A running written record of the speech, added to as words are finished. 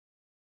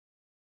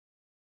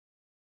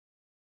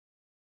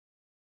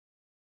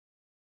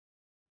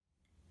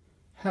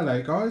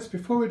Hello guys,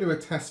 before we do a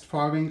test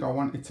firing, I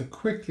wanted to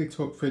quickly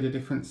talk through the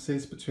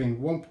differences between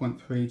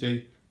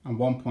 1.3G and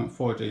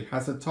 1.4G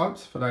hazard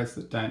types for those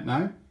that don't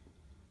know.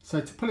 So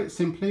to put it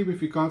simply,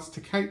 with regards to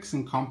cakes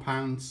and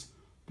compounds,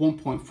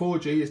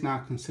 1.4G is now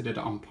considered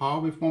on par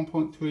with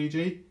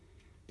 1.3G.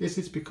 This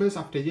is because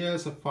after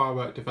years of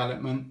firework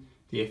development,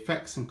 the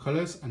effects and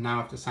colours are now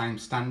of the same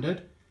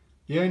standard.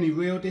 The only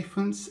real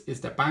difference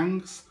is the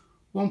bangs.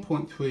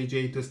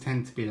 1.3G does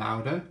tend to be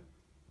louder.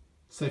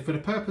 So for the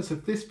purpose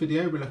of this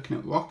video, we're looking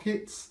at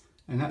rockets,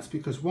 and that's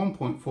because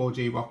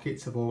 1.4G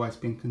rockets have always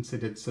been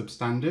considered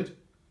substandard.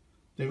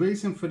 The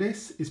reason for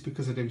this is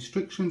because of the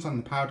restrictions on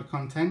the powder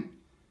content.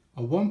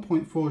 A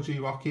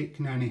 1.4G rocket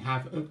can only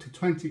have up to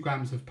 20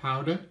 grams of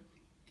powder.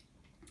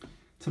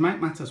 To make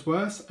matters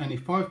worse, only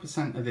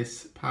 5% of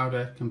this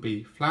powder can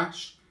be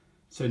flash.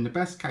 So in the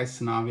best case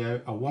scenario,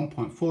 a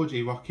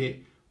 1.4G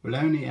rocket will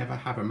only ever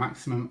have a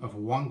maximum of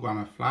 1 gram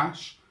of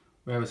flash,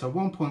 whereas a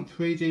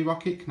 1.3G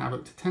rocket can have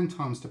up to 10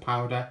 times the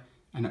powder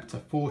and up to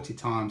 40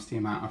 times the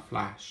amount of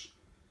flash.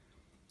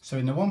 So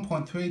in the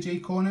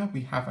 1.3G corner, we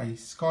have a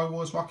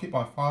Skywars rocket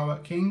by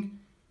Firework.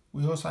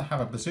 We also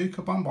have a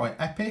Bazooka bomb by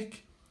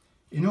Epic.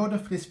 In order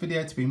for this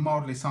video to be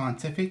mildly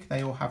scientific,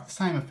 they all have the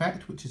same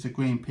effect, which is a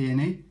green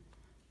peony.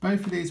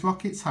 Both of these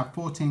rockets have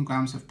 14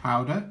 grams of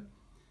powder.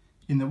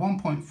 In the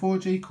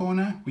 1.4G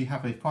corner, we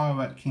have a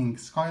Firework King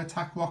Sky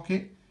Attack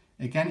rocket.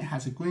 Again, it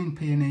has a green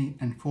peony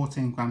and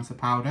 14 grams of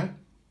powder.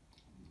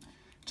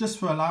 Just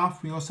for a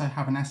laugh, we also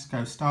have an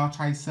Esco Star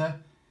Chaser.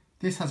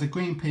 This has a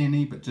green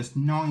peony but just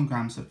 9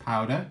 grams of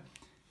powder.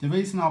 The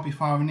reason I'll be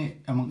firing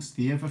it amongst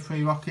the other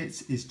 3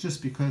 rockets is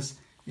just because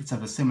it's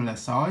of a similar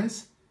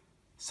size.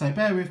 So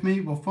bear with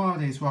me, we'll fire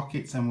these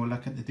rockets and we'll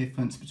look at the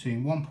difference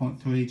between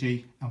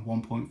 1.3G and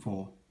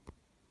 1.4.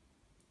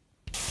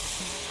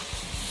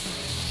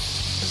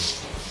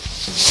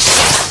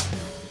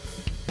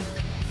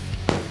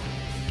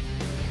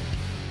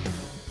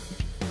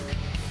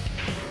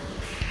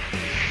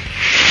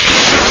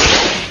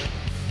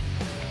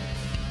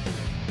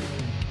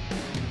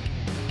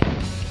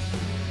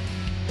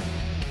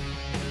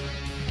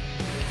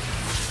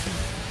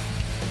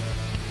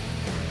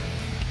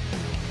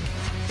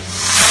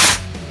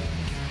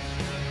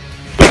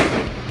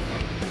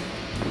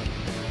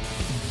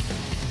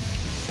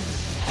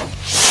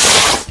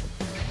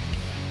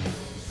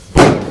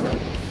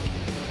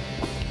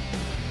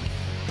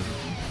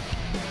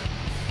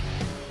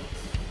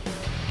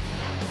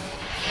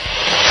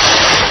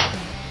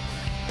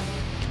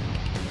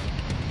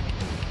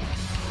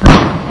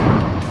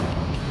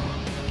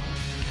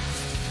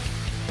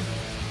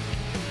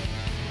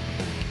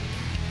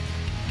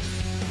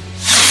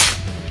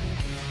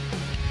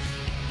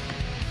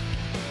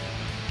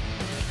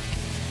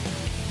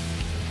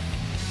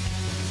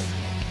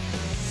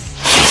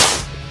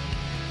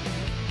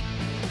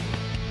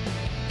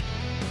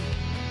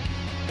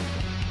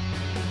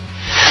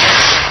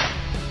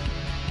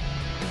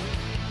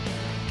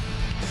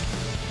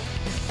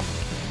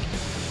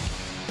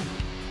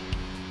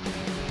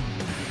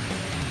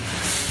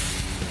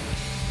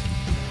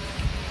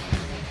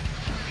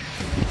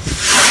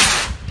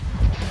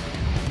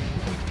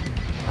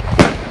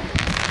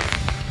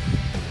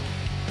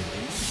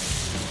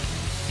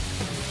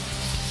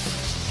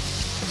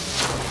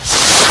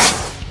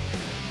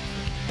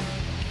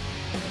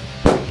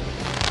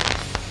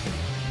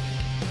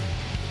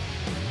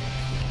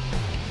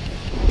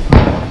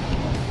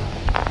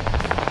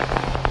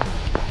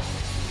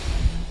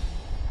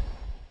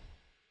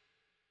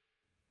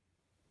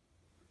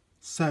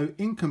 So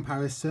in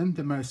comparison,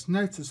 the most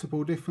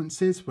noticeable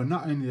differences were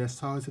not only the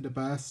size of the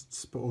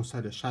bursts, but also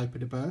the shape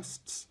of the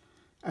bursts.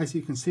 As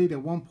you can see, the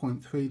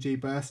 1.3G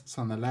bursts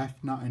on the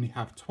left not only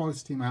have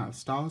twice the amount of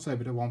stars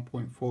over the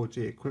 1.4G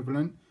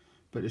equivalent,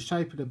 but the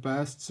shape of the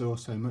bursts are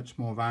also much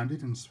more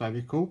rounded and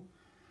spherical.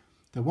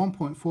 The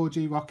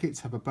 1.4G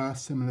rockets have a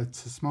burst similar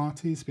to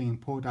Smarties being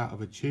poured out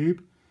of a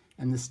tube,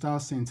 and the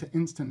stars seem to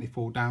instantly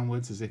fall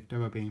downwards as if they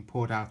were being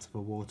poured out of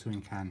a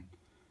watering can.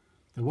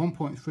 The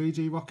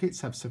 1.3G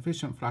rockets have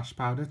sufficient flash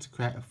powder to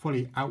create a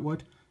fully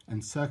outward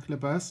and circular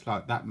burst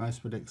like that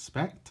most would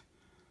expect.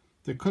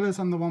 The colours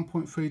on the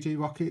 1.3G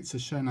rockets,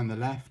 as shown on the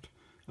left,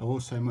 are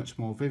also much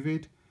more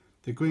vivid.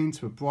 The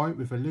greens were bright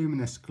with a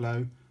luminous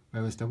glow,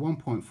 whereas the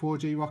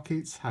 1.4G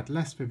rockets had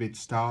less vivid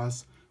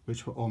stars,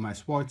 which were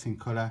almost white in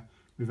colour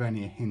with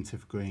only a hint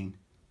of green.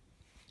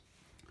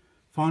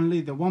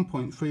 Finally, the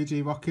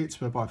 1.3G rockets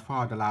were by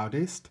far the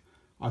loudest.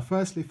 I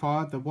firstly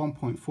fired the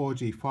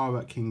 1.4G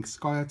Firework King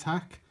Sky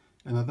Attack,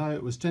 and although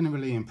it was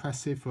generally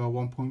impressive for a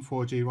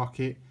 1.4G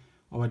rocket,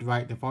 I would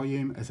rate the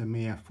volume as a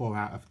mere 4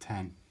 out of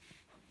 10.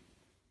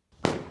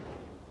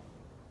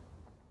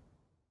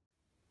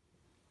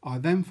 I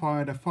then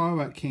fired a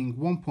Firework King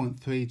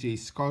 1.3G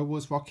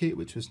Skywars rocket,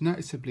 which was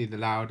noticeably the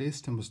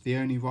loudest and was the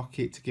only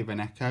rocket to give an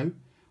echo.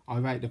 I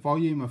rate the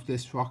volume of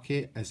this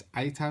rocket as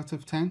 8 out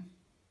of 10.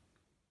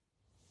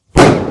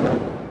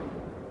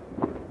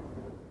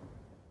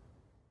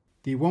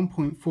 The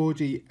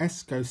 1.4G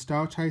Esco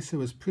Star Chaser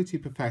was pretty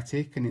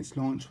pathetic and its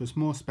launch was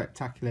more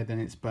spectacular than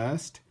its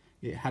burst.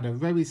 It had a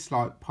very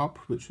slight pop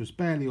which was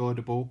barely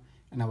audible,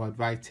 and I would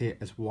rate it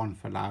as 1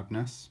 for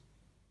loudness.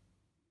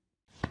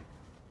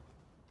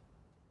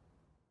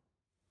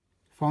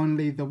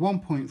 Finally, the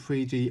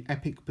 1.3G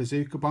Epic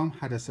Bazooka bomb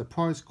had a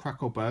surprise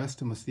crackle burst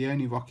and was the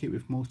only rocket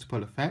with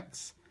multiple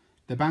effects.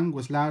 The bang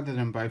was louder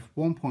than both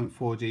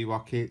 1.4G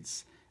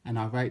rockets, and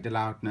I rate the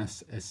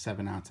loudness as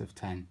 7 out of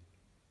 10.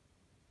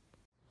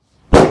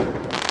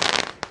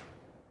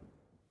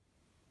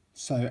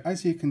 So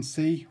as you can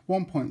see,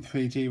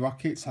 1.3G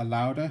rockets are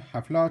louder,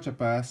 have larger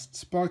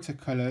bursts, brighter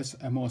colours,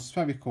 a more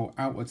spherical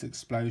outwards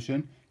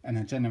explosion, and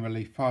are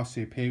generally far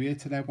superior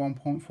to their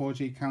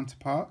 1.4G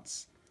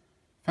counterparts.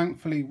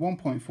 Thankfully,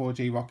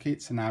 1.4G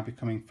rockets are now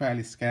becoming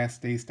fairly scarce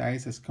these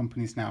days, as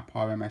companies now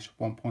pyromesh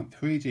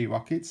 1.3G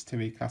rockets to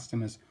reclass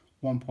them as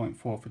 1.4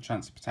 for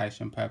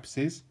transportation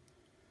purposes.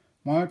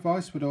 My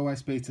advice would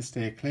always be to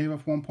steer clear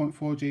of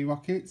 1.4G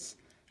rockets,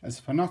 as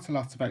for not a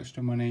lot of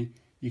extra money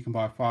you can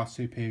buy far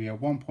superior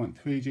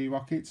 1.3G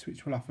rockets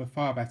which will offer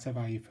far better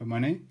value for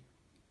money.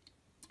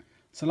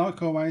 So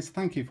like always,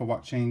 thank you for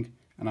watching,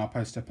 and I'll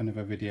post up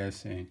another video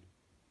soon.